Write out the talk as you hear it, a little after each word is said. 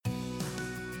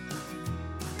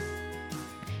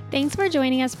Thanks for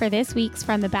joining us for this week's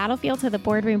From the Battlefield to the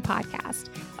Boardroom podcast.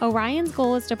 Orion's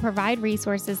goal is to provide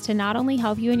resources to not only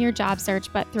help you in your job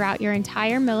search, but throughout your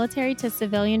entire military to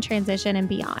civilian transition and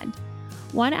beyond.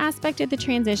 One aspect of the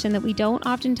transition that we don't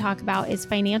often talk about is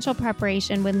financial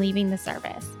preparation when leaving the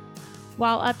service.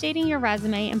 While updating your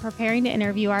resume and preparing to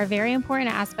interview are very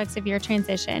important aspects of your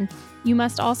transition, you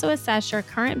must also assess your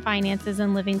current finances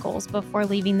and living goals before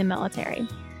leaving the military.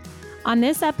 On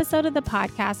this episode of the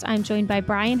podcast, I'm joined by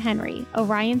Brian Henry,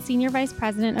 Orion's Senior Vice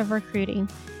President of Recruiting,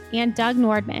 and Doug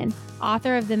Nordman,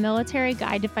 author of the Military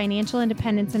Guide to Financial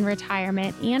Independence and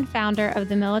Retirement and founder of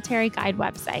the Military Guide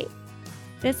website.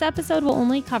 This episode will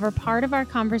only cover part of our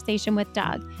conversation with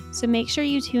Doug, so make sure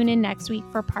you tune in next week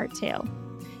for part 2.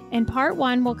 In part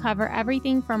 1, we'll cover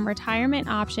everything from retirement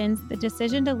options, the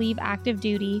decision to leave active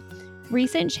duty,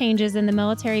 recent changes in the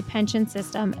military pension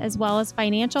system, as well as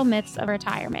financial myths of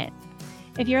retirement.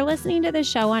 If you're listening to the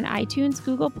show on iTunes,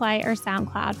 Google Play, or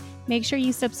SoundCloud, make sure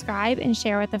you subscribe and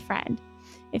share with a friend.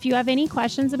 If you have any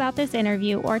questions about this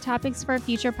interview or topics for a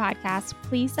future podcast,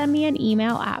 please send me an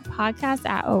email at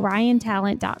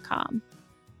podcast@oriontalent.com.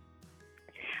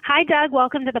 Hi, Doug.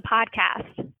 Welcome to the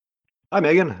podcast. Hi,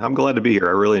 Megan. I'm glad to be here.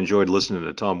 I really enjoyed listening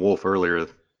to Tom Wolfe earlier.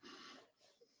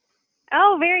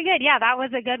 Oh, very good. Yeah, that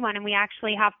was a good one. And we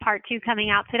actually have part 2 coming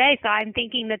out today. So I'm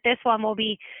thinking that this one will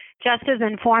be just as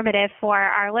informative for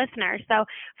our listeners. So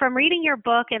from reading your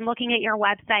book and looking at your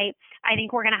website, I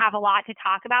think we're going to have a lot to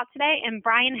talk about today. And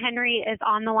Brian Henry is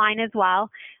on the line as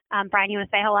well. Brian, you want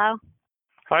to say hello?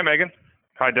 Hi, Megan.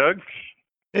 Hi, Doug.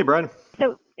 Hey, Brian.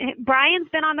 So Brian's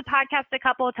been on the podcast a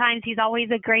couple of times. He's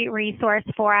always a great resource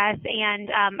for us.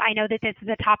 And I know that this is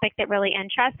a topic that really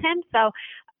interests him. So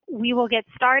we will get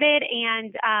started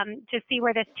and just see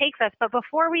where this takes us. But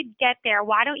before we get there,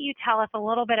 why don't you tell us a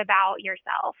little bit about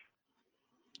yourself?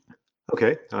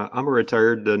 Okay. I'm a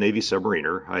retired Navy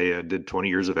submariner. I did 20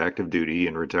 years of active duty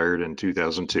and retired in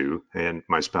 2002. And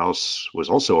my spouse was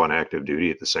also on active duty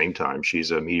at the same time.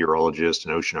 She's a meteorologist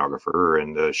and oceanographer,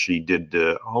 and she did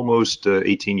almost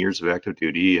 18 years of active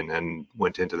duty and then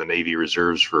went into the Navy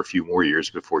Reserves for a few more years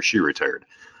before she retired.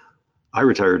 I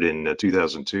retired in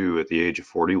 2002 at the age of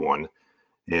 41,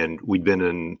 and we'd been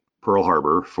in Pearl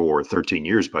Harbor for 13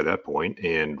 years by that point,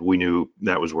 and we knew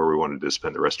that was where we wanted to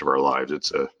spend the rest of our lives.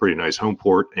 It's a pretty nice home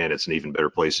port, and it's an even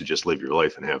better place to just live your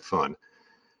life and have fun.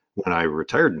 When I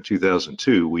retired in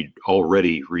 2002, we'd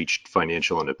already reached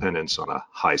financial independence on a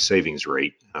high savings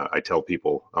rate. I tell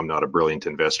people I'm not a brilliant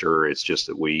investor. It's just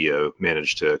that we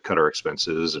managed to cut our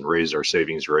expenses and raise our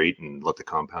savings rate and let the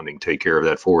compounding take care of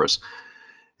that for us.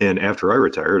 And after I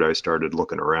retired, I started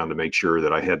looking around to make sure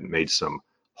that I hadn't made some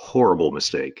horrible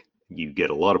mistake. You get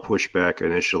a lot of pushback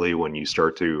initially when you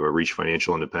start to reach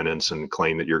financial independence and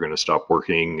claim that you're going to stop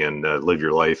working and live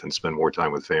your life and spend more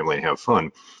time with family and have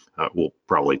fun. We'll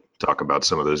probably talk about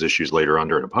some of those issues later on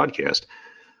during the podcast.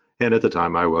 And at the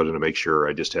time, I wanted to make sure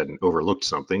I just hadn't overlooked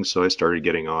something. So I started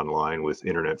getting online with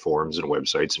internet forums and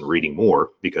websites and reading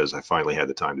more because I finally had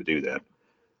the time to do that.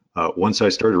 Once I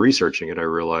started researching it, I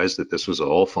realized that this was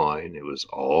all fine. It was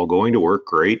all going to work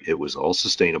great. It was all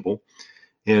sustainable.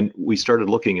 And we started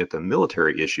looking at the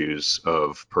military issues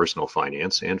of personal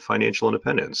finance and financial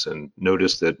independence and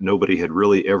noticed that nobody had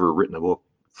really ever written a book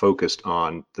focused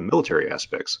on the military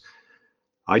aspects.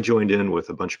 I joined in with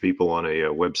a bunch of people on a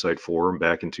website forum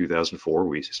back in 2004.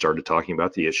 We started talking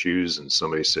about the issues, and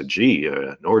somebody said, gee,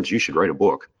 Nords, you should write a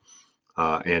book.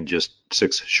 And just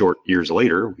 6 short years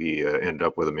later, we ended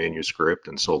up with a manuscript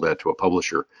and sold that to a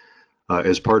publisher.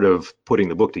 As part of putting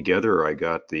the book together, I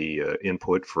got the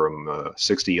input from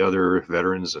 60 other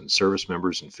veterans and service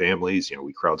members and families.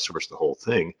 We crowdsourced the whole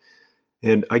thing.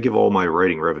 And I give all my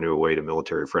writing revenue away to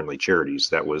military-friendly charities.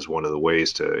 That was one of the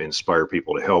ways to inspire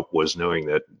people to help, was knowing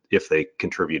that if they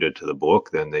contributed to the book,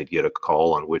 then they'd get a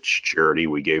call on which charity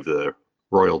we gave the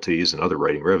royalties and other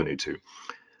writing revenue to.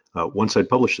 Once I'd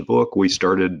published the book, we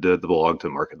started the blog to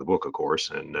market the book, of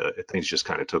course, and things just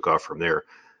kind of took off from there.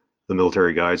 The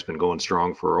Military Guide's been going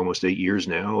strong for almost 8 years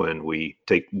now, and we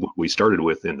take what we started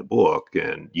with in the book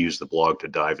and use the blog to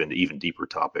dive into even deeper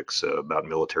topics about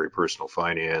military personal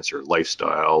finance or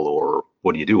lifestyle or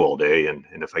what do you do all day. And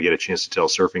if I get a chance to tell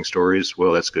surfing stories,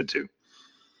 well, that's good too.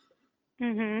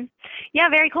 Mm-hmm. Yeah,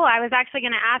 very cool. I was actually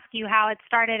going to ask you how it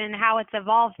started and how it's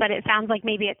evolved, but it sounds like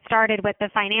maybe it started with the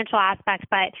financial aspect.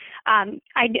 But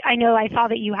I know I saw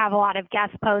that you have a lot of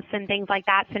guest posts and things like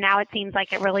that. So now it seems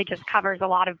like it really just covers a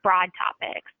lot of broad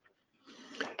topics.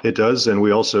 It does, and we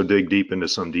also dig deep into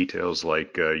some details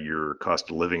like your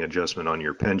cost of living adjustment on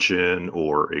your pension,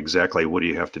 or exactly what do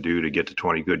you have to do to get to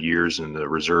 20 good years in the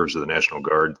reserves of the National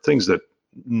Guard, things that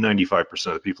 95%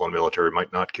 of the people in the military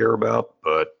might not care about,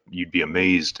 but you'd be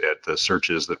amazed at the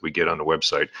searches that we get on the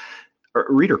website.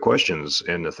 Reader questions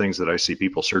and the things that I see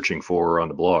people searching for on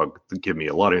the blog give me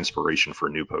a lot of inspiration for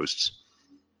new posts.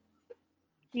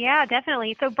 Yeah,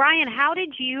 definitely. So, Brian, how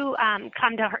did you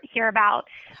come to hear about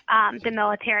the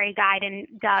Military Guide and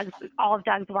all of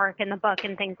Doug's work in the book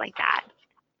and things like that?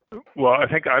 Well, I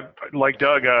think like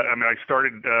Doug,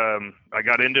 I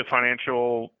got into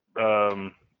financial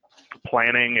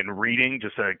planning and reading,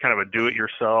 just a kind of a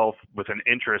do-it-yourself with an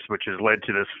interest, which has led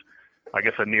to this, I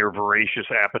guess, a near voracious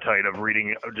appetite of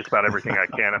reading just about everything I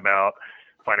can about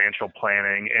financial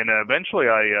planning. And eventually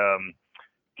I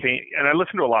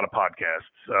listened to a lot of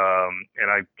podcasts,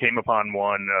 and I came upon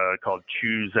one called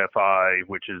Choose FI,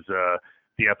 which is the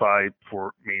FI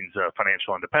means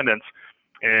financial independence.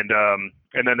 And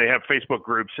then they have Facebook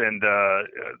groups and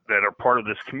that are part of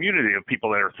this community of people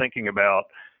that are thinking about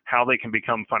how they can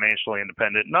become financially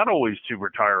independent, not always to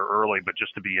retire early, but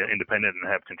just to be independent and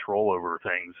have control over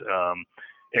things.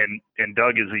 And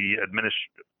Doug is the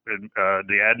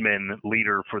admin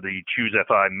leader for the Choose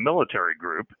FI military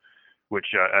group, which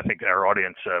I think our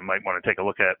audience might want to take a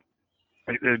look at.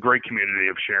 A great community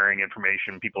of sharing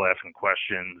information, people asking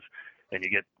questions, and you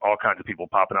get all kinds of people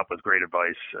popping up with great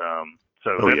advice.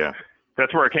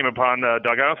 That's where I came upon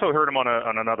Doug. I also heard him on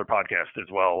another podcast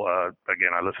as well.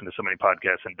 Again, I listened to so many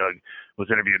podcasts, and Doug was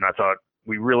interviewed, and I thought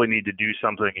we really need to do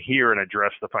something here and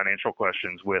address the financial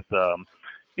questions with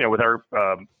our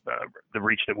the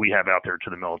reach that we have out there to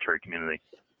the military community.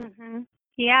 Mm-hmm.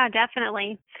 Yeah,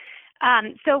 definitely.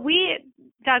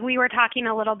 Doug, we were talking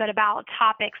a little bit about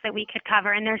topics that we could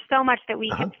cover, and there's so much that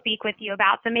we could speak with you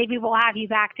about. So maybe we'll have you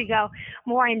back to go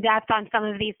more in depth on some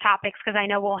of these topics, because I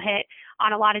know we'll hit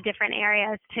on a lot of different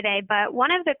areas today. But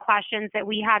one of the questions that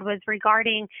we had was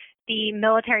regarding the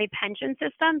military pension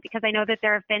system, because I know that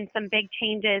there have been some big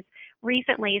changes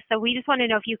recently. So we just want to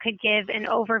know if you could give an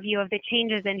overview of the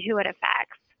changes and who it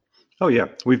affects. Oh, yeah.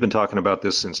 We've been talking about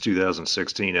this since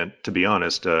 2016. And to be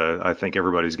honest, I think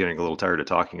everybody's getting a little tired of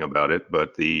talking about it,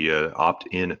 but the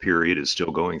opt-in period is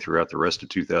still going throughout the rest of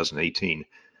 2018.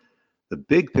 The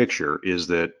big picture is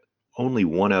that only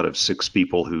 1 out of 6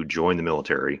 people who join the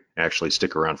military actually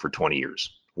stick around for 20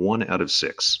 years. 1 out of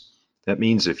 6. That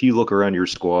means if you look around your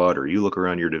squad or you look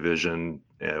around your division,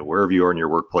 wherever you are in your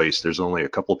workplace, there's only a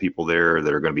couple of people there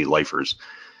that are going to be lifers.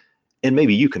 And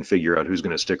maybe you can figure out who's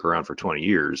going to stick around for 20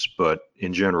 years, but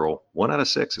in general, 1 out of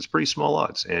 6 is pretty small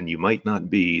odds, and you might not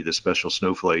be the special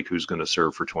snowflake who's going to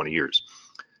serve for 20 years.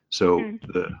 So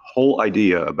the whole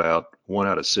idea about 1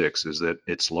 out of 6 is that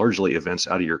it's largely events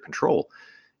out of your control.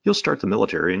 You'll start the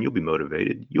military and you'll be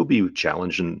motivated, you'll be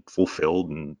challenged and fulfilled,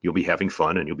 and you'll be having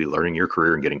fun, and you'll be learning your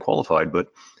career and getting qualified. But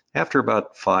after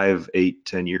about 5, 8,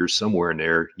 10 years, somewhere in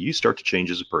there, you start to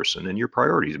change as a person, and your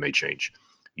priorities may change.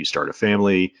 You start a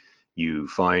family. You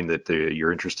find that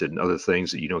you're interested in other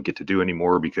things that you don't get to do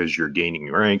anymore because you're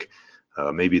gaining rank.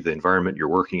 Maybe the environment you're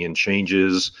working in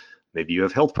changes. Maybe you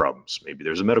have health problems. Maybe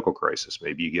there's a medical crisis.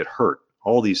 Maybe you get hurt.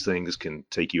 All these things can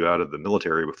take you out of the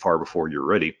military far before you're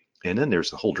ready. And then there's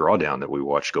the whole drawdown that we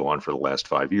watched go on for the last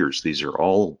 5 years. These are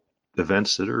all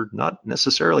events that are not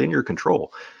necessarily in your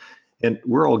control. And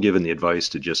we're all given the advice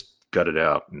to just gut it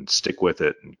out and stick with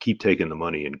it and keep taking the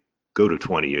money and go to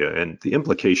 20. And the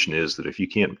implication is that if you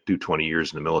can't do 20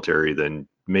 years in the military, then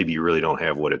maybe you really don't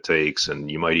have what it takes,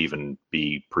 and you might even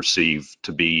be perceived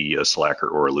to be a slacker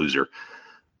or a loser.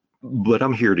 But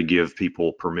I'm here to give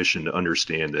people permission to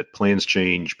understand that plans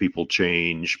change, people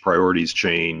change, priorities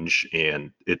change,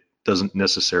 and it doesn't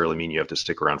necessarily mean you have to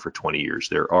stick around for 20 years.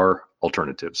 There are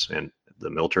alternatives, and the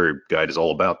military guide is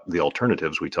all about the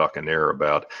alternatives. We talk in there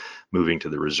about moving to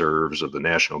the reserves of the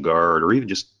National Guard, or even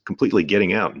just completely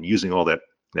getting out and using all that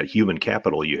human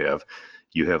capital you have.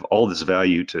 You have all this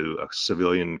value to a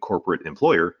civilian corporate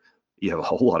employer. You have a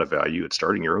whole lot of value at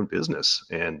starting your own business,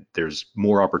 and there's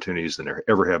more opportunities than there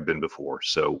ever have been before.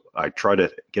 So I try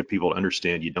to get people to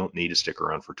understand you don't need to stick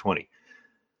around for 20.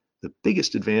 The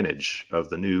biggest advantage of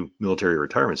the new military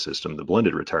retirement system, the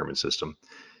blended retirement system,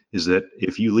 is that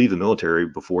if you leave the military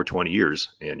before 20 years,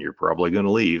 and you're probably going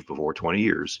to leave before 20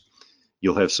 years,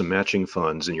 you'll have some matching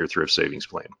funds in your thrift savings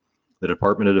plan. The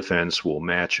Department of Defense will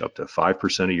match up to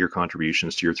 5% of your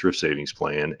contributions to your thrift savings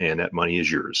plan, and that money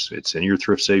is yours. It's in your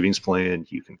thrift savings plan.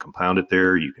 You can compound it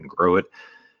there. You can grow it.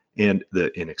 And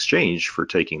in exchange for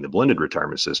taking the blended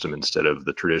retirement system instead of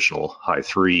the traditional high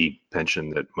 3 pension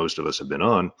that most of us have been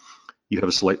on, you have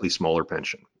a slightly smaller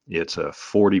pension. It's a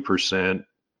 40%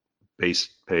 base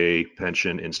pay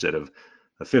pension instead of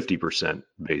a 50%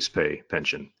 base pay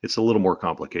pension. It's a little more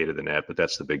complicated than that, but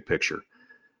that's the big picture.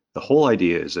 The whole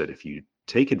idea is that if you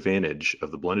take advantage of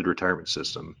the blended retirement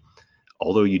system.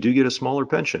 Although you do get a smaller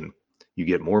pension, you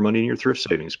get more money in your thrift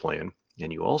savings plan,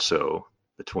 and you also,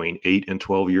 between 8 and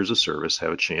 12 years of service,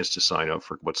 have a chance to sign up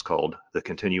for what's called the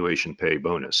continuation pay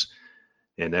bonus.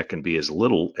 And that can be as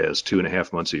little as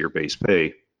 2.5 months of your base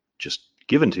pay just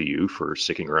given to you for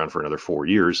sticking around for another 4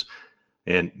 years.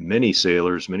 And many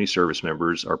sailors, many service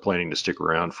members are planning to stick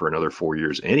around for another 4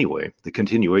 years anyway. The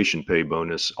continuation pay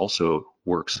bonus also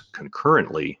works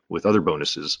concurrently with other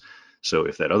bonuses. So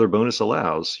if that other bonus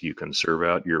allows, you can serve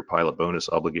out your pilot bonus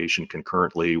obligation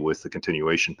concurrently with the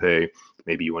continuation pay.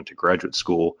 Maybe you went to graduate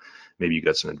school. Maybe you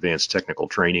got some advanced technical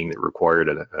training that required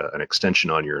an extension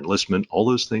on your enlistment. All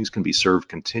those things can be served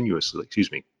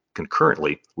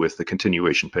concurrently with the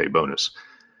continuation pay bonus.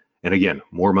 And again,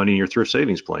 more money in your thrift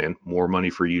savings plan, more money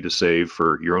for you to save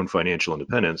for your own financial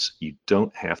independence. You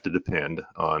don't have to depend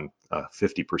on a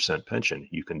 50% pension.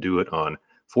 You can do it on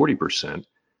 40%.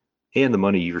 And the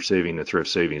money you're saving in the thrift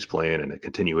savings plan and a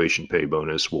continuation pay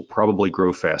bonus will probably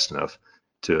grow fast enough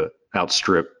to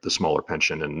outstrip the smaller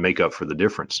pension and make up for the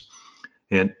difference.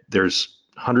 And there's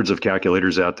hundreds of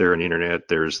calculators out there on the internet.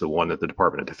 There's the one that the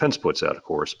Department of Defense puts out, of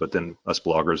course, but then us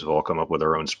bloggers have all come up with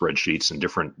our own spreadsheets and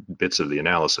different bits of the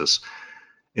analysis.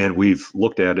 And we've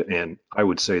looked at it, and I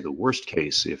would say the worst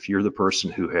case, if you're the person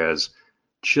who has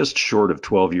just short of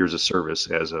 12 years of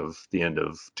service as of the end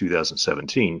of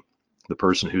 2017, the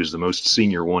person who's the most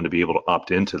senior one to be able to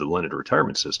opt into the blended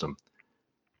retirement system,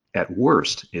 at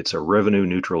worst, it's a revenue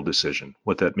neutral decision.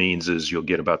 What that means is you'll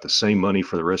get about the same money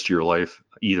for the rest of your life,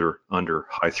 either under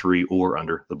High 3 or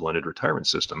under the blended retirement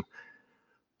system.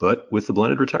 But with the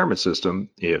blended retirement system,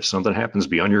 if something happens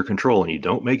beyond your control and you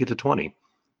don't make it to 20,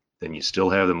 then you still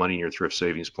have the money in your thrift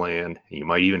savings plan. You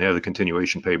might even have the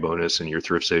continuation pay bonus in your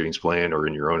thrift savings plan or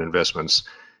in your own investments,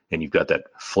 and you've got that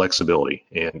flexibility.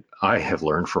 And I have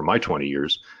learned from my 20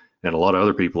 years, and a lot of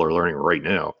other people are learning right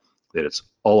now, that it's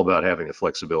all about having the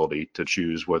flexibility to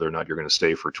choose whether or not you're going to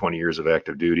stay for 20 years of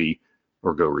active duty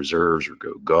or go reserves or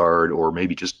go guard, or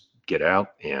maybe just get out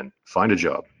and find a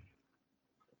job.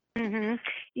 Mm-hmm.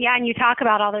 Yeah, and you talk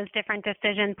about all those different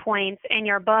decision points in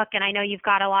your book, and I know you've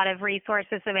got a lot of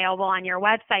resources available on your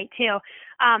website too.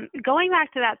 Going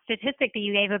back to that statistic that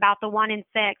you gave about the 1 in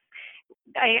 6,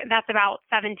 that's about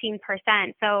 17%.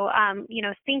 So,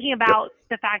 thinking about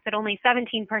the fact that only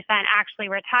 17% actually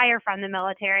retire from the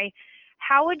military,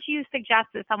 how would you suggest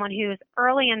that someone who's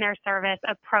early in their service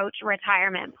approach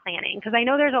retirement planning? Because I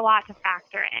know there's a lot to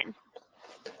factor in.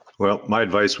 Well, my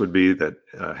advice would be that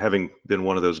having been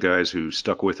one of those guys who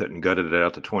stuck with it and gutted it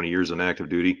out to 20 years on active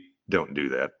duty, don't do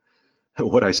that.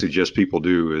 What I suggest people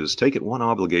do is take it one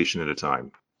obligation at a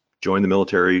time. Join the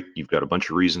military. You've got a bunch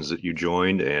of reasons that you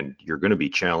joined, and you're going to be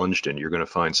challenged, and you're going to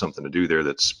find something to do there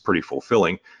that's pretty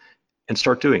fulfilling, and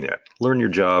start doing that. Learn your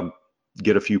job,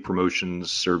 get a few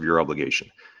promotions, serve your obligation.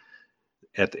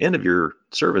 At the end of your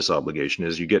service obligation,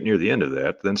 as you get near the end of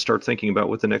that, then start thinking about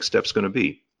what the next step's going to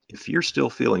be. If you're still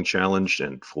feeling challenged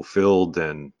and fulfilled,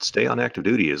 then stay on active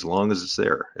duty as long as it's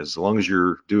there. As long as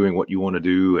you're doing what you want to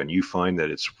do and you find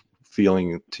that it's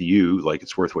feeling to you like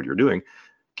it's worth what you're doing,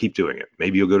 keep doing it.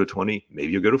 Maybe you'll go to 20,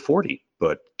 maybe you'll go to 40,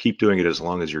 but keep doing it as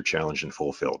long as you're challenged and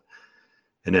fulfilled.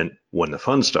 And then when the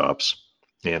fun stops,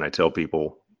 and I tell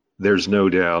people, there's no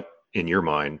doubt in your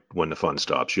mind when the fun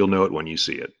stops. You'll know it when you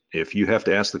see it. If you have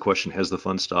to ask the question, has the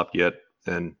fun stopped yet?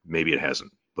 Then maybe it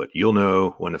hasn't, but you'll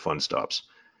know when the fun stops.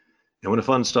 And when the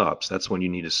fun stops, that's when you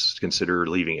need to consider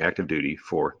leaving active duty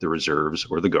for the reserves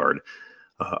or the guard.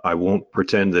 I won't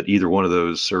pretend that either one of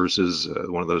those services,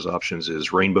 one of those options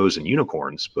is rainbows and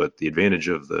unicorns, but the advantage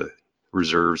of the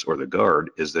reserves or the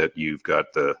guard is that you've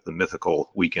got the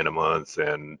mythical weekend a month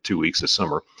and 2 weeks of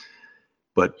summer,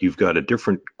 but you've got a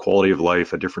different quality of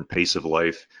life, a different pace of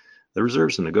life. The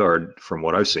reserves and the guard, from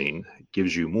what I've seen,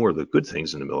 gives you more of the good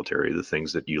things in the military, the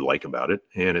things that you like about it,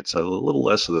 and it's a little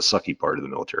less of the sucky part of the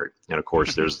military. And of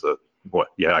course, there's the what?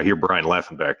 Yeah, I hear Brian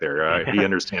laughing back there. He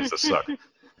understands the suck.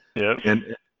 Yeah.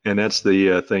 And that's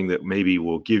the thing that maybe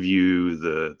will give you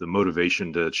the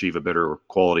motivation to achieve a better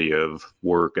quality of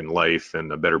work and life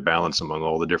and a better balance among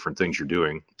all the different things you're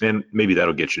doing. And maybe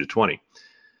that'll get you to 20.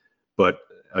 But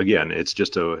again, it's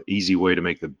just an easy way to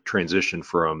make the transition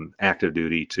from active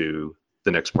duty to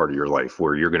the next part of your life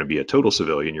where you're going to be a total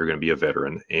civilian, you're going to be a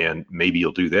veteran, and maybe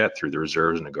you'll do that through the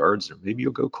reserves and the guards, or maybe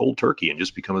you'll go cold turkey and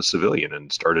just become a civilian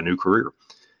and start a new career.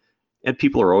 And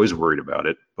people are always worried about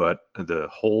it, but the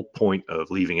whole point of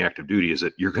leaving active duty is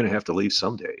that you're going to have to leave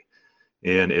someday.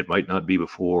 And it might not be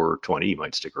before 20, you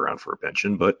might stick around for a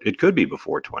pension, but it could be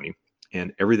before 20.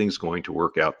 And everything's going to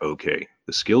work out okay.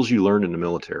 The skills you learned in the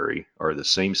military are the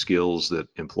same skills that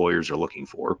employers are looking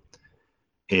for.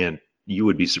 And you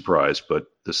would be surprised, but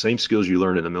the same skills you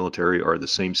learn in the military are the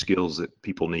same skills that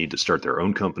people need to start their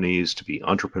own companies, to be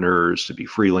entrepreneurs, to be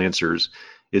freelancers.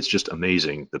 It's just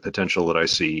amazing the potential that I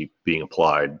see being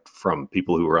applied from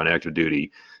people who are on active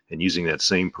duty and using that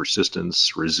same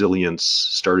persistence, resilience,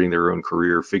 starting their own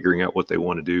career, figuring out what they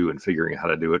want to do and figuring out how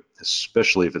to do it,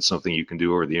 especially if it's something you can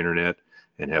do over the internet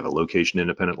and have a location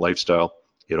independent lifestyle.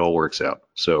 It all works out.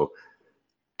 So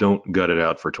don't gut it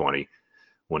out for 20.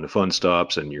 When the fun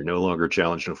stops and you're no longer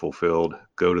challenged and fulfilled,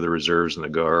 go to the reserves and the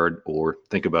Guard, or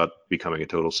think about becoming a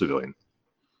total civilian.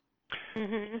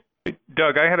 Mm-hmm.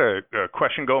 Doug, I had a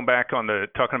question going back on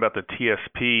talking about the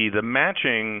TSP, the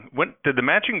matching. When did the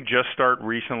matching just start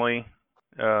recently?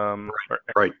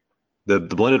 Right. The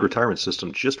blended retirement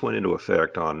system just went into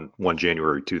effect on 1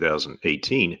 January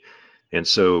 2018. And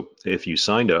so if you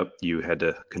signed up, you had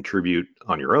to contribute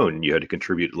on your own. You had to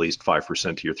contribute at least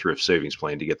 5% to your thrift savings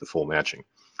plan to get the full matching.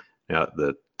 Now,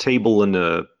 the table in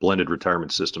the blended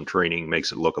retirement system training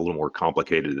makes it look a little more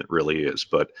complicated than it really is.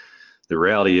 But the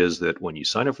reality is that when you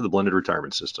sign up for the blended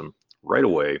retirement system, right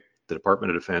away, the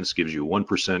Department of Defense gives you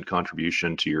 1%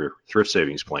 contribution to your thrift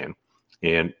savings plan.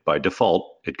 And by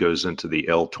default, it goes into the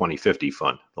L2050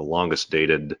 fund, the longest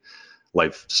dated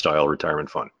lifestyle retirement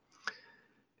fund.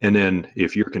 And then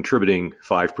if you're contributing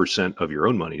 5% of your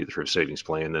own money to the thrift savings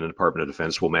plan, then the Department of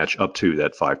Defense will match up to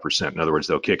that 5%. In other words,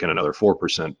 they'll kick in another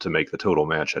 4% to make the total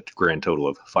match a grand total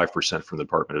of 5% from the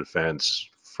Department of Defense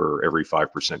for every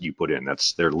 5% you put in.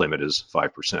 That's their limit is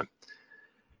 5%.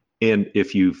 And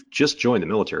if you've just joined the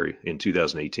military in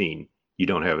 2018, you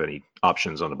don't have any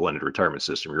options on the blended retirement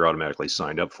system. You're automatically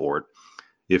signed up for it.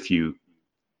 If you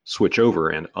switch over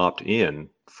and opt in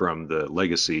from the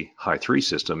legacy High 3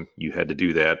 system, you had to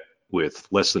do that with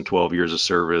less than 12 years of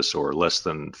service or less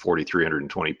than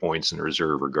 4,320 points in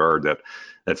reserve or Guard. That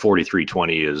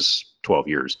 4,320 is 12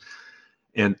 years.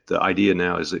 And the idea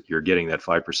now is that you're getting that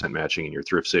 5% matching in your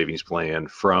thrift savings plan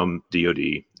from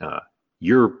DoD.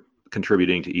 You're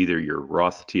contributing to either your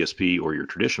Roth TSP or your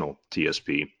traditional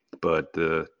TSP, but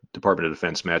the Department of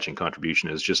Defense matching contribution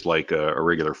is just like a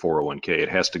regular 401k. It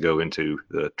has to go into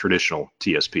the traditional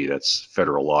TSP. That's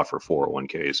federal law for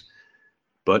 401ks.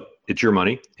 But it's your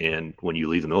money, and when you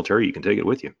leave the military, you can take it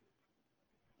with you.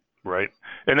 Right.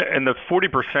 And the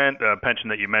 40% pension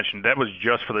that you mentioned, that was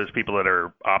just for those people that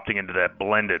are opting into that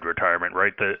blended retirement,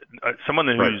 right? Someone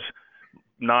who's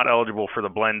not eligible for the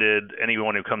blended,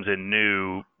 anyone who comes in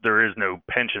new, there is no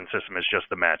pension system. It's just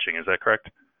the matching. Is that correct?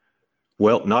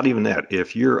 Well, not even that.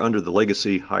 If you're under the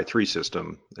legacy High 3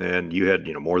 system and you had,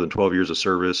 more than 12 years of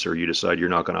service, or you decide you're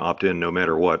not going to opt in no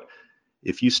matter what,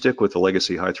 if you stick with the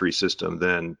legacy High 3 system,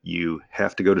 then you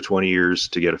have to go to 20 years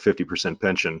to get a 50%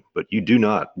 pension, but you do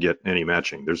not get any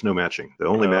matching. There's no matching. The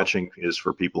only matching is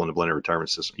for people in the blended retirement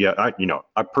system. Yeah,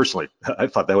 I personally, I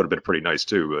thought that would have been pretty nice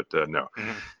too, but no.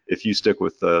 Mm-hmm. If you stick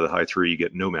with the High 3, you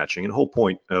get no matching. And the whole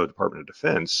point of the Department of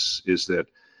Defense is that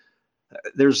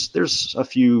there's a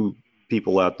few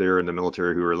people out there in the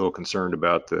military who are a little concerned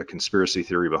about the conspiracy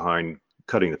theory behind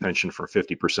cutting the pension from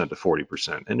 50% to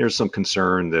 40%. And there's some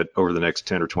concern that over the next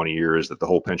 10 or 20 years that the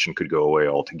whole pension could go away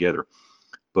altogether.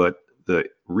 But the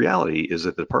reality is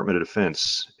that the Department of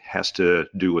Defense has to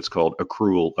do what's called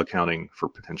accrual accounting for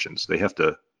pensions. They have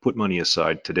to put money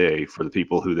aside today for the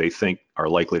people who they think are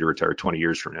likely to retire 20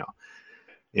 years from now.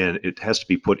 And it has to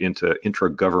be put into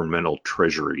intragovernmental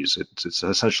treasuries. It's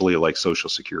essentially like Social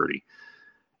Security.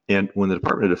 And when the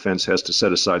Department of Defense has to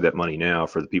set aside that money now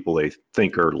for the people they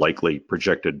think are likely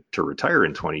projected to retire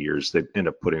in 20 years, they end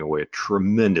up putting away a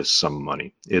tremendous sum of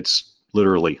money. It's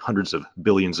literally hundreds of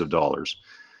billions of dollars.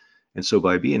 And so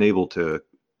by being able to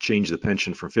change the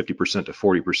pension from 50% to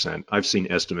 40%, I've seen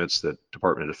estimates that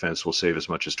Department of Defense will save as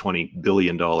much as $20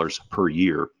 billion per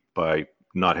year by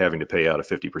not having to pay out a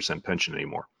 50% pension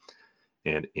anymore.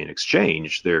 And in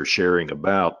exchange, they're sharing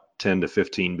about $10 to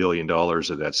 $15 billion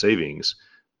of that savings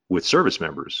with service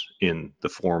members in the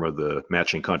form of the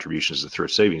matching contributions to the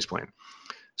thrift savings plan.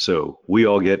 So we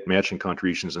all get matching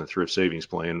contributions in the thrift savings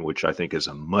plan, which I think is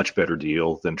a much better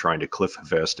deal than trying to cliff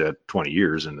vest at 20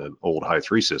 years in the old High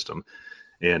 3 system.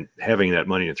 And having that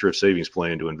money in a thrift savings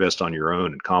plan to invest on your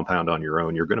own and compound on your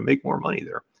own, you're going to make more money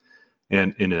there.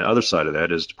 And in the other side of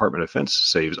that is Department of Defense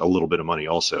saves a little bit of money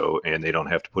also, and they don't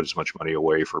have to put as much money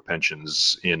away for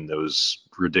pensions in those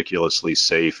ridiculously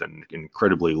safe and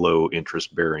incredibly low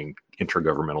interest bearing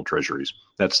intragovernmental treasuries.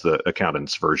 That's the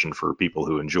accountant's version for people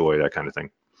who enjoy that kind of thing.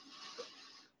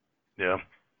 Yeah.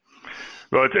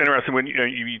 Well, it's interesting when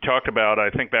you talked about. I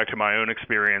think back to my own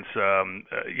experience. I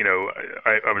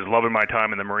was loving my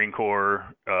time in the Marine Corps,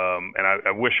 and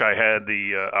I wish I had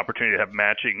the opportunity to have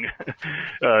matching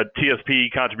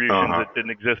TSP contributions that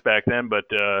didn't exist back then. But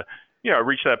I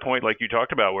reached that point, like you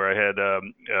talked about, where I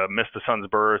had missed a son's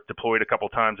birth, deployed a couple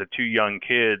times, had 2 young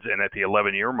kids, and at the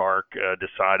 11-year mark,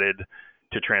 decided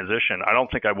to transition. I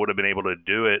don't think I would have been able to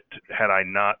do it had I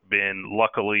not been.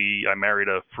 Luckily, I married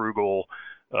a frugal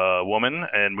woman,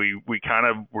 and we kind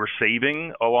of were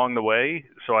saving along the way.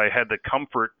 So I had the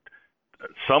comfort,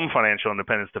 some financial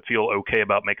independence, to feel okay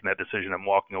about making that decision and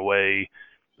walking away.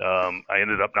 I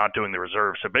ended up not doing the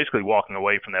reserve. So basically walking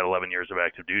away from that 11 years of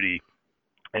active duty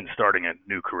and starting a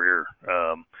new career.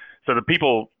 So the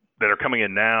people that are coming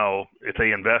in now, if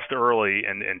they invest early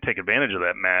and take advantage of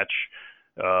that match,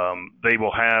 they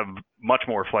will have much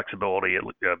more flexibility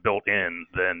built in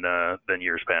than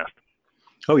years past.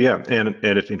 Oh yeah, and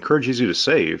it encourages you to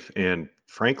save. And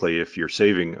frankly, if you're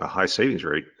saving a high savings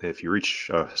rate, if you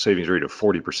reach a savings rate of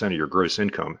 40% of your gross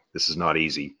income, this is not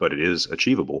easy, but it is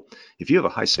achievable. If you have a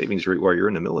high savings rate while you're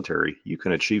in the military, you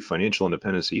can achieve financial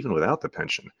independence even without the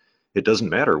pension. It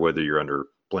doesn't matter whether you're under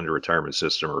blended retirement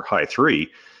system or high 3.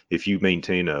 If you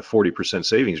maintain a 40%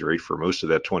 savings rate for most of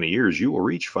that 20 years, you will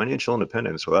reach financial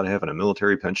independence without having a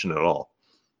military pension at all.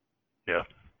 Yeah,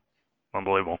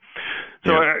 unbelievable.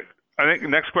 So yeah. I think the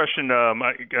next question,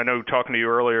 I know talking to you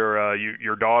earlier,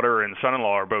 your daughter and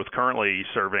son-in-law are both currently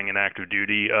serving in active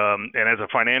duty. And as a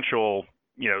financial,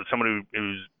 someone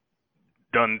who's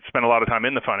spent a lot of time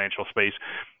in the financial space,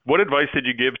 what advice did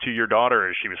you give to your daughter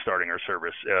as she was starting her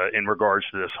service in regards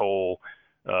to this whole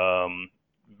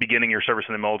beginning your service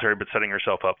in the military, but setting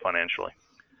yourself up financially?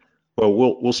 Well,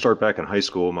 we'll start back in high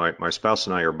school. My spouse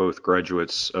and I are both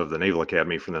graduates of the Naval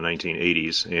Academy from the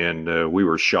 1980s, and we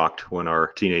were shocked when our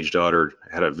teenage daughter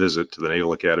had a visit to the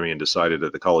Naval Academy and decided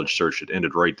that the college search had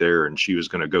ended right there and she was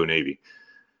going to go Navy.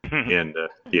 And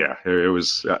it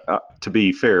was, to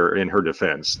be fair, in her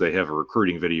defense, they have a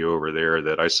recruiting video over there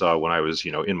that I saw when I was,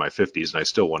 in my 50s, and I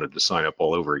still wanted to sign up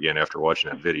all over again after watching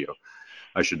that video.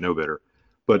 I should know better.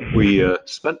 But we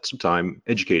spent some time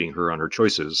educating her on her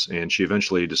choices, and she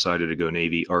eventually decided to go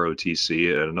Navy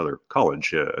ROTC at another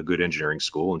college, a good engineering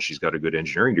school, and she's got a good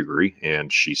engineering degree,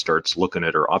 and she starts looking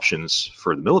at her options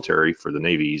for the military, for the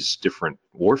Navy's different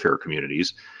warfare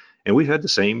communities. And we've had the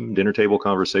same dinner table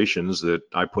conversations that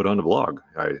I put on the blog.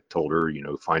 I told her,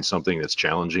 find something that's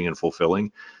challenging and fulfilling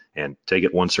and take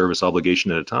it one service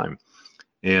obligation at a time.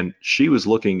 And she was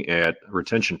looking at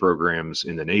retention programs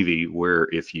in the Navy where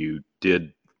if you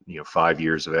did, 5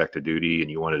 years of active duty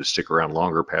and you wanted to stick around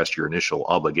longer past your initial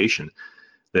obligation,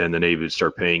 then the Navy would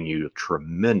start paying you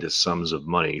tremendous sums of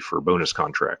money for bonus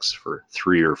contracts for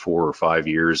 3 or 4 or 5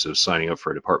 years of signing up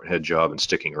for a department head job and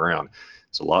sticking around.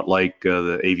 It's a lot like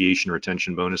the aviation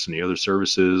retention bonus and the other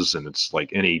services, and it's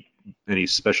like any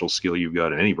special skill you've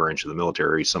got in any branch of the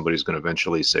military. Somebody's going to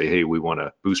eventually say, hey, we want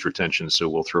to boost retention, so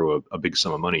we'll throw a big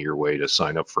sum of money your way to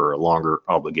sign up for a longer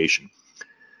obligation.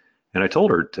 And I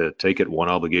told her to take it one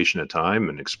obligation at a time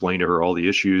and explain to her all the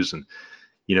issues. And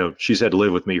she's had to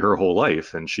live with me her whole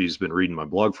life, and she's been reading my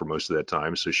blog for most of that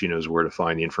time, so she knows where to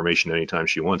find the information anytime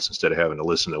she wants instead of having to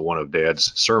listen to one of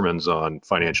Dad's sermons on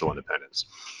financial independence.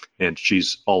 And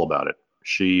she's all about it.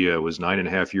 She was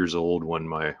 9.5 years old when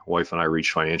my wife and I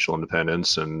reached financial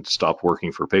independence and stopped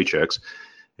working for paychecks.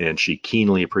 And she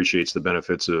keenly appreciates the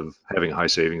benefits of having a high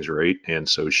savings rate. And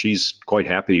so she's quite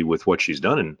happy with what she's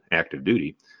done in active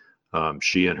duty.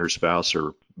 She and her spouse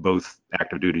are both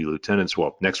active duty lieutenants.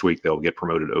 Well, next week they'll get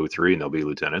promoted to 03 and they'll be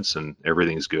lieutenants, and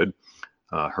everything's good.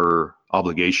 Her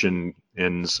obligation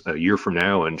ends a year from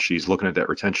now, and she's looking at that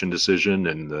retention decision,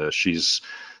 and she's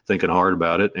thinking hard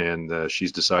about it, and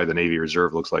she's decided the Navy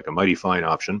Reserve looks like a mighty fine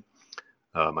option.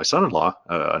 My son-in-law,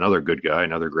 another good guy,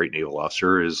 another great naval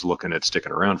officer, is looking at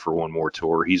sticking around for one more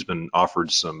tour. He's been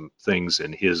offered some things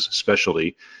in his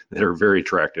specialty that are very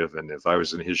attractive, and if I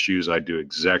was in his shoes, I'd do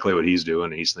exactly what he's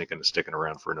doing, and he's thinking of sticking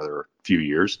around for another few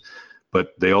years.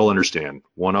 But they all understand,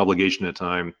 one obligation at a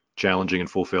time, challenging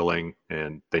and fulfilling,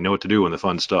 and they know what to do when the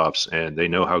fun stops, and they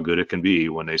know how good it can be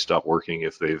when they stop working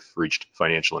if they've reached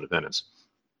financial independence.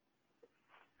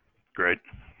 Great.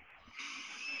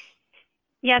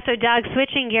 Yeah, so Doug,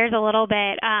 switching gears a little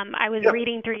bit, I was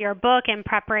reading through your book in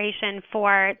preparation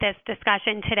for this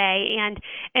discussion today, and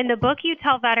in the book you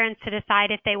tell veterans to decide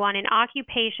if they want an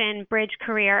occupation, bridge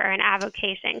career, or an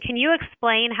avocation. Can you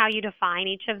explain how you define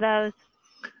each of those?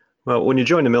 Well, when you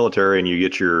join the military and you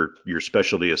get your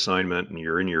specialty assignment and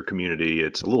you're in your community,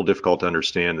 it's a little difficult to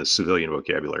understand the civilian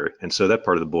vocabulary. And so that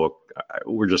part of the book,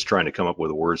 we're just trying to come up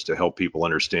with words to help people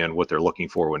understand what they're looking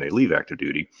for when they leave active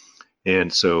duty.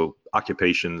 And so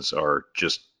occupations are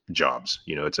just jobs.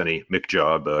 It's any Mick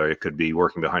job. It could be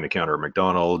working behind a counter at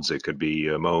McDonald's. It could be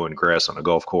mowing grass on a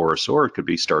golf course, or it could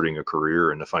be starting a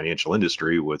career in the financial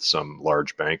industry with some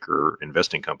large bank or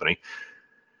investing company.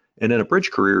 And then a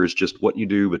bridge career is just what you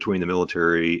do between the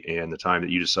military and the time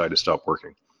that you decide to stop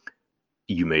working.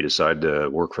 You may decide to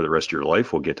work for the rest of your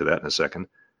life. We'll get to that in a second.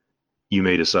 You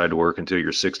may decide to work until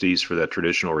your 60s for that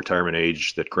traditional retirement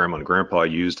age that grandma and grandpa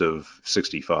used of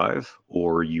 65,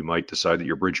 or you might decide that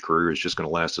your bridge career is just going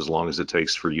to last as long as it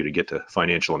takes for you to get to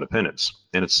financial independence.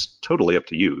 And it's totally up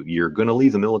to you. You're going to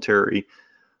leave the military.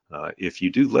 If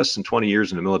you do less than 20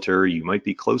 years in the military, you might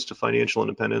be close to financial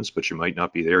independence, but you might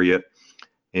not be there yet.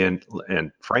 And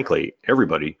frankly,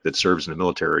 everybody that serves in the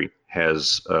military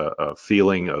has a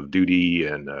feeling of duty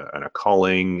and a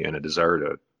calling and a desire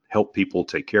to help people,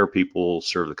 take care of people,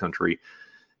 serve the country.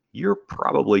 You're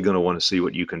probably going to want to see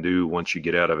what you can do once you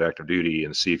get out of active duty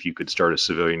and see if you could start a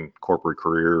civilian corporate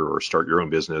career or start your own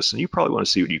business. And you probably want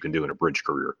to see what you can do in a bridge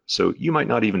career. So you might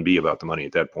not even be about the money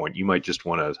at that point. You might just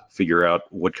want to figure out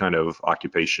what kind of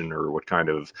occupation or what kind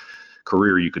of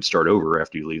career you could start over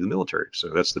after you leave the military. So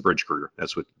that's the bridge career.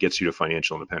 That's what gets you to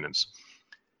financial independence.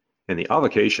 And the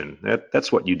avocation,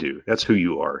 that's what you do. That's who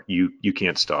you are. You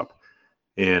can't stop.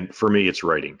 And for me, it's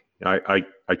writing. I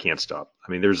can't stop.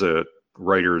 I mean, there's a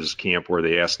writer's camp where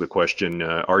they ask the question,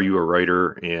 are you a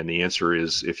writer? And the answer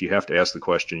is, if you have to ask the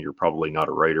question, you're probably not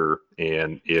a writer.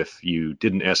 And if you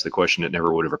didn't ask the question, it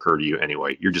never would have occurred to you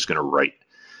anyway. You're just going to write.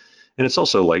 And it's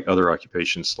also like other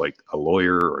occupations, like a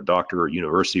lawyer or a doctor or a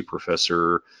university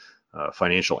professor,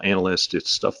 financial analyst.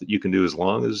 It's stuff that you can do as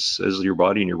long as your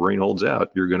body and your brain holds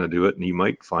out. You're going to do it, and you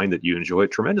might find that you enjoy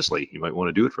it tremendously. You might want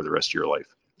to do it for the rest of your life.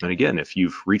 And again, if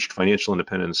you've reached financial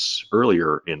independence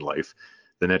earlier in life,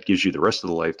 then that gives you the rest of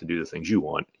the life to do the things you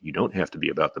want. You don't have to be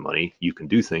about the money. You can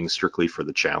do things strictly for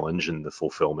the challenge and the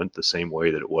fulfillment, the same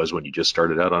way that it was when you just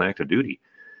started out on active duty.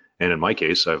 And in my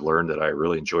case, I've learned that I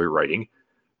really enjoy writing.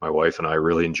 My wife and I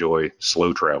really enjoy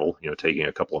slow travel, taking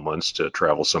a couple of months to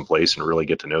travel someplace and really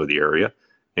get to know the area.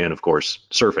 And of course,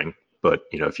 surfing. But,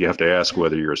 if you have to ask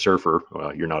whether you're a surfer,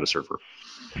 well, you're not a surfer.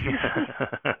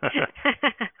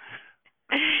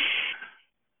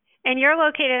 And you're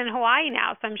located in Hawaii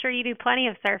now, so I'm sure you do plenty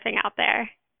of surfing out there.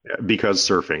 Because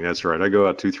surfing, that's right. I go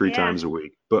out 2-3 times a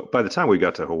week. But by the time we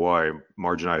got to Hawaii,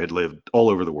 Marge and I had lived all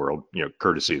over the world,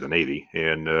 courtesy of the Navy.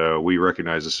 And we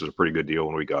recognized this was a pretty good deal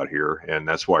when we got here. And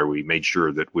that's why we made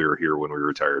sure that we were here when we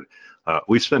retired.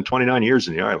 We've spent 29 years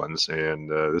in the islands, and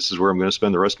this is where I'm going to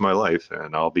spend the rest of my life.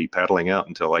 And I'll be paddling out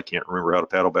until I can't remember how to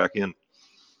paddle back in.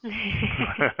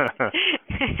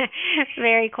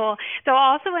 Very cool. So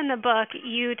also in the book,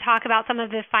 you talk about some of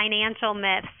the financial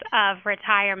myths of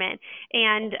retirement.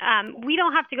 And we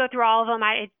don't have to go through all of them.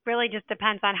 It really just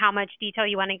depends on how much detail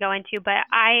you want to go into. But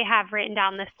I have written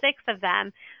down the 6 of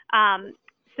them.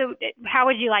 So how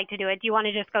would you like to do it? Do you want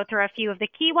to just go through a few of the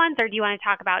key ones, or do you want to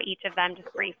talk about each of them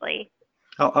just briefly?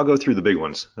 I'll go through the big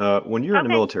ones. When you're in the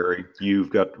military, you've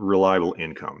got reliable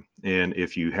income. And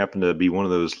if you happen to be one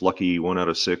of those lucky 1 out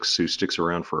of 6 who sticks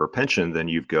around for a pension, then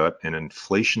you've got an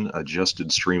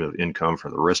inflation-adjusted stream of income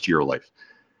for the rest of your life.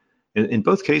 In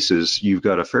both cases, you've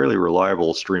got a fairly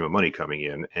reliable stream of money coming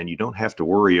in, and you don't have to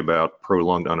worry about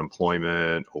prolonged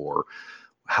unemployment or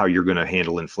how you're going to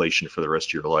handle inflation for the rest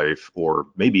of your life. Or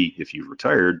maybe if you've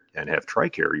retired and have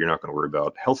TRICARE, you're not going to worry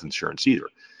about health insurance either.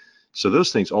 So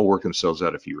those things all work themselves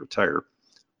out if you retire.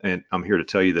 And I'm here to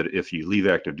tell you that if you leave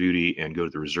active duty and go to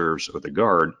the reserves or the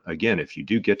Guard, again, if you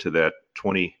do get to that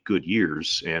 20 good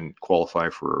years and qualify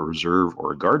for a reserve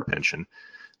or a Guard pension,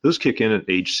 those kick in at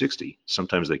age 60.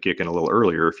 Sometimes they kick in a little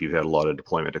earlier if you've had a lot of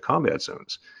deployment to combat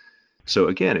zones. So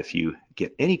again, if you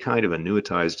get any kind of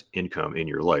annuitized income in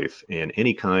your life and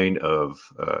any kind of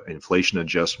inflation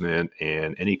adjustment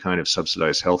and any kind of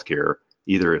subsidized health care,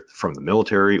 either from the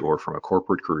military or from a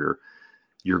corporate career,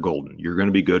 you're golden. You're going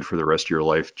to be good for the rest of your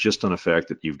life just on the fact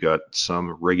that you've got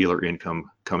some regular income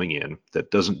coming in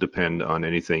that doesn't depend on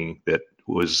anything that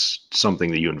was something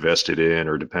that you invested in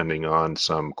or depending on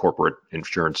some corporate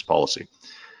insurance policy.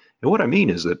 And what I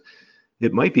mean is that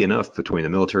it might be enough between the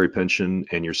military pension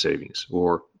and your savings,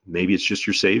 or maybe it's just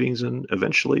your savings and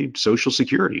eventually Social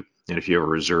Security. And if you have a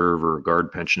reserve or a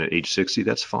Guard pension at age 60,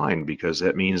 that's fine, because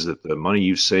that means that the money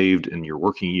you've saved in your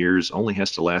working years only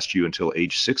has to last you until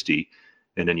age 60.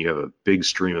 And then you have a big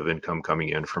stream of income coming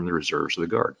in from the reserves or the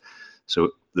Guard.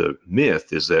 So the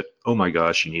myth is that, oh my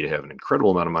gosh, you need to have an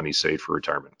incredible amount of money saved for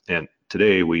retirement. And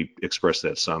today we express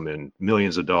that sum in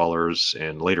millions of dollars,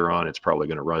 and later on it's probably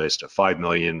going to rise to $5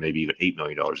 million, maybe even $8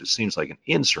 million. It seems like an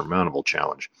insurmountable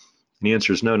challenge. And the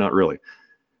answer is no, not really.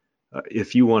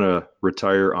 If you want to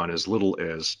retire on as little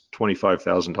as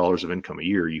 $25,000 of income a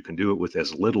year, you can do it with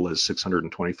as little as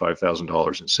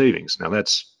 $625,000 in savings. Now,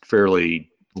 that's fairly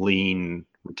lean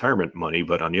retirement money,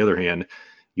 but on the other hand,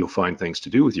 you'll find things to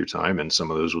do with your time, and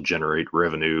some of those will generate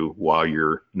revenue while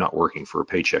you're not working for a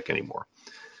paycheck anymore.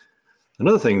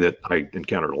 Another thing that I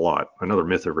encountered a lot, another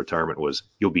myth of retirement, was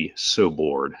you'll be so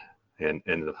bored. And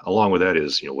along with that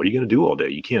is, what are you going to do all day?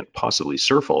 You can't possibly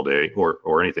surf all day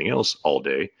or anything else all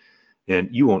day, and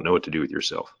you won't know what to do with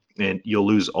yourself. And you'll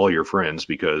lose all your friends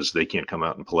because they can't come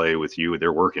out and play with you.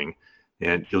 They're working,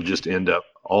 and you'll just end up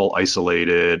all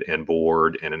isolated and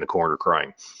bored and in the corner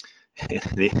crying.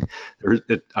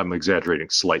 I'm exaggerating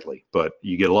slightly, but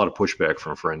you get a lot of pushback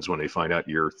from friends when they find out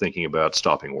you're thinking about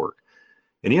stopping work.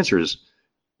 And the answer is,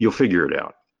 you'll figure it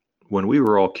out. When we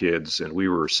were all kids and we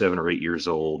were 7 or 8 years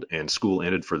old and school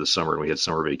ended for the summer and we had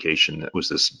summer vacation, that was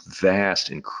this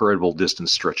vast, incredible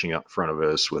distance stretching out in front of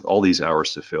us with all these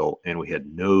hours to fill, and we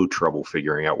had no trouble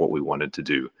figuring out what we wanted to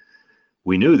do.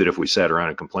 We knew that if we sat around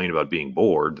and complained about being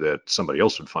bored, that somebody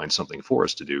else would find something for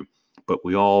us to do, but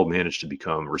we all managed to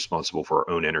become responsible for our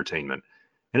own entertainment.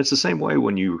 And it's the same way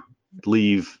when you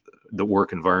leave the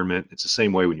work environment. It's the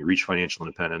same way when you reach financial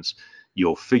independence.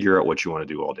 You'll figure out what you want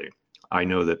to do all day. I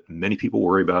know that many people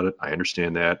worry about it. I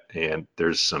understand that. And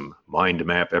there's some mind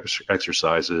map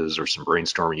exercises or some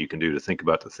brainstorming you can do to think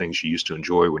about the things you used to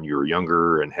enjoy when you were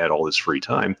younger and had all this free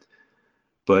time.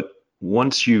 But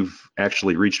once you've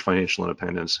actually reached financial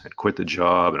independence and quit the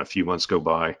job and a few months go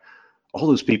by, all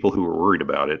those people who were worried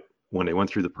about it, when they went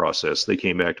through the process, they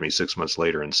came back to me 6 months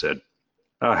later and said,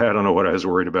 I don't know what I was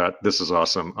worried about. This is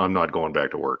awesome. I'm not going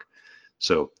back to work.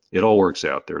 So it all works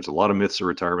out. There's a lot of myths of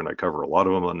retirement. I cover a lot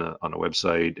of them on the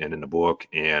website and in the book,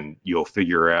 and you'll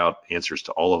figure out answers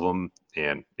to all of them.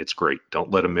 And it's great.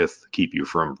 Don't let a myth keep you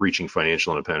from reaching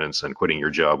financial independence and quitting your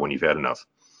job when you've had enough.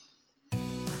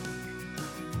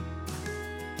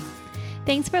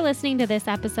 Thanks for listening to this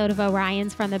episode of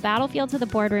Orion's From the Battlefield to the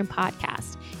Boardroom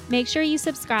podcast. Make sure you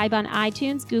subscribe on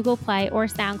iTunes, Google Play, or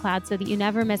SoundCloud so that you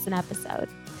never miss an episode.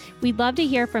 We'd love to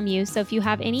hear from you, so if you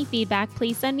have any feedback,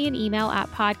 please send me an email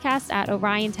at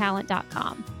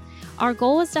podcast@oriontalent.com. Our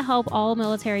goal is to help all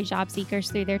military job seekers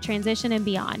through their transition and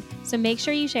beyond, so make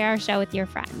sure you share our show with your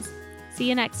friends. See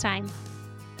you next time.